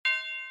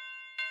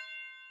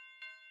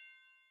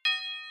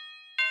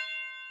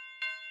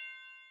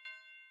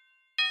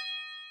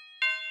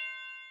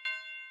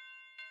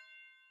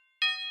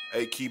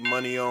Hey, keep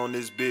money on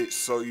this bitch,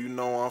 so you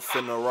know I'm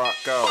finna rock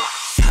out.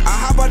 I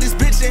hop out this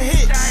bitch and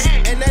hit,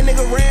 and that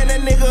nigga ran,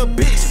 that nigga a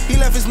bitch. He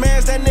left his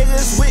mans, that nigga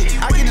is wick.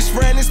 I get to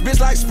spraying this bitch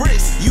like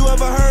Spritz. You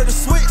ever heard of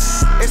Switch?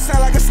 It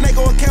sound like a snake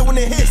or a cat when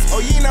it hits. Oh,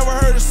 you ain't never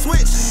heard of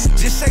Switch?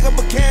 Just shake up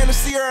a can to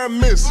see her and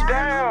miss.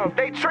 Damn,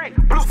 they trick.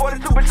 Blue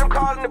 42, bitch, I'm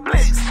calling the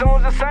blitz.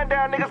 Soon as the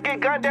sundown, niggas get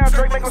gunned down.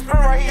 Drake make him spin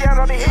right, he out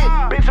on the hit.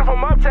 Bitch, I'm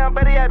from uptown,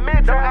 better at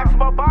midtown. Ask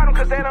about bottom,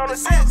 cause they don't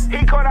assist.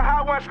 He caught a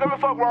hot one, screaming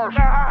fuck wrong.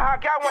 I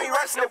got one, he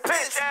rushing the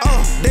pitch.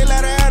 They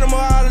let an animal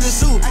out of the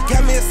zoo.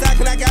 Got me a sack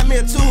and I got me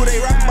a two. They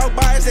rap about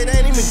bias, they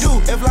ain't even do.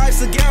 If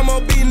life's a game,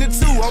 I'm beating it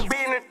two. I'm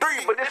beating it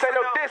three, but this ain't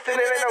no diss and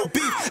it ain't no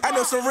beef. I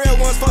know some real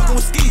ones fucking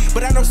with ski,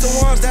 but I know some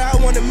ones that I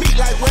wanna meet.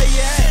 Like where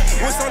you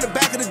at? What's on the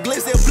back of the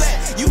glitz? They're black.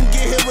 You can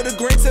get hit with a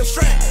green tip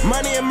strap.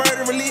 Money and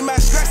murder relieve my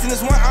stress, and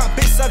this one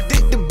bitch suck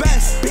dick the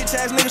best. Bitch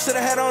ass nigga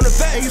shoulda had on the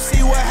vet. And you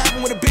see what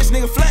happened with a bitch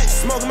nigga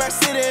flex. Smoking my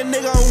city and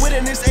nigga I'm with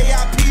it. This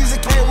AIPs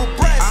it came with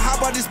breath. I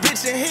hop out this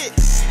bitch and hit,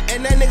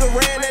 and that nigga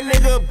ran, that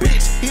nigga a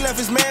bitch. He left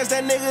his mans,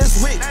 that nigga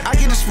is wick. I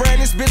get to spraying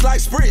this bitch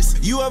like Spritz.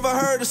 You ever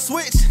heard of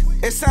Switch?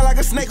 It sound like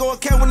a snake or a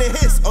cat when it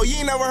hits. Oh, you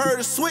ain't never heard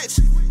of Switch?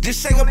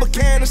 Just shake up a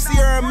can to see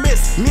her and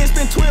miss. Me and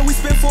Spin Twin, we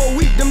spin for a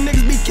week. Them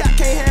niggas be cap,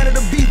 can't handle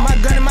the beef. My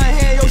gun in my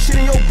hand, your shit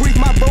in your brief.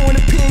 My bow in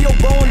the pin, your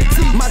bow in the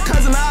teeth. My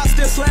cousin I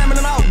still slamming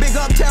it out. Big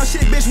uptown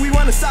shit, bitch, we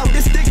running south.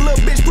 This thick little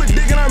bitch put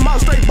dick in her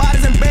mouth. Straight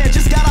bodies and bands,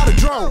 just got out of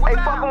drone.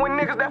 Ain't fucking with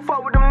niggas that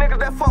fuck with them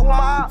niggas that fuck with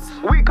my ops.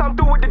 We come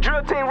through with the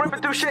drill team,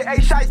 ripping through shit. Hey,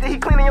 shites that he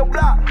cleaning your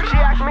block. She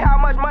asked me how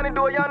much money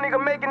do a young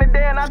nigga make in a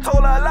day, and I told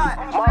her a lot.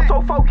 Mom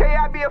told 4K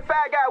I be a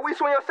fat guy. We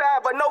swing your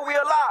side, but no, we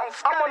a lot.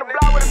 I'm on the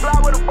block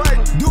with a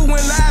button. Dude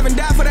went live and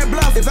died for that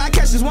bluff. If I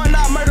catch this one,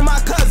 I'll murder my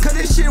cousin. Cause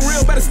this shit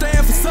real, better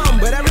stand for something.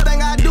 But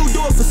everything I do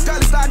it for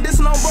Scully. Start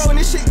dissing on bro, and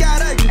this shit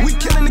got ugly. We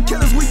killing the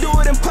killers, we do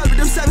it in public.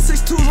 Them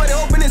 762s where they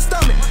open his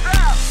stomach.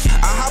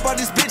 I hop out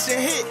this bitch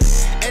and hit,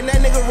 and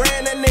that nigga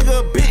ran, that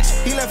nigga a bitch.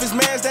 He left his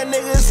mans, that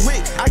nigga is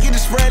wick. I get to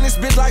spraying this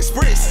bitch like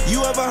Spritz.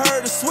 You ever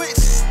heard of Switch?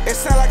 It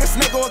sound like a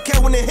snake or a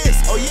cat when it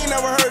hits. Oh, you ain't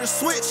never heard of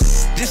Switch?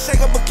 Just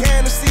shake up a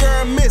can to see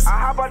her and miss. I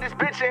hop out this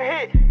bitch and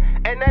hit,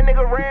 and that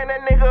nigga ran,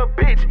 that nigga a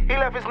bitch. He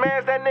left his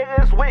mans, that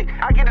nigga is wick.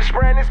 I get to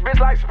spraying this bitch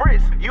like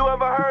Spritz. You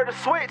ever heard of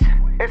Switch?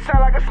 It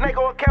sound like a snake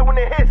or a cat when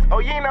it hits. Oh,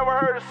 you ain't never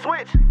heard of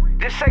Switch?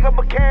 Just shake up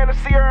a can to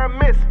see her and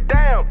miss.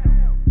 Damn.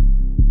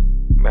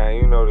 Man,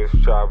 you know this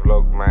trap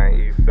local, man,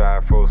 east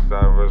side, 4th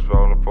side, West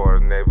rolling for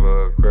the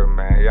neighborhood crib,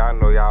 man. Y'all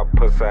know y'all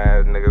pussy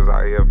ass niggas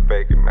out here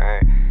faking,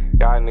 man.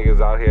 Y'all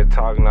niggas out here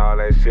talking all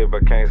that shit,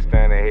 but can't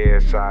stand a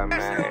headshot,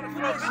 man.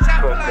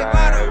 Pussy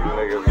ass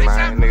niggas,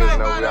 man. Niggas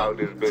know we out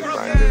this bitch,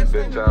 man. This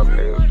bitch up,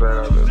 niggas straight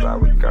up, this how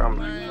we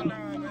coming.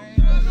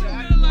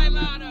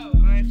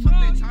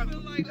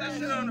 That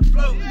shit on the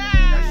floor.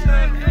 That shit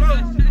on the floor.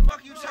 What the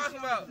fuck you talking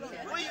about?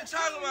 What you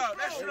talking about?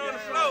 That shit on the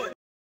floor.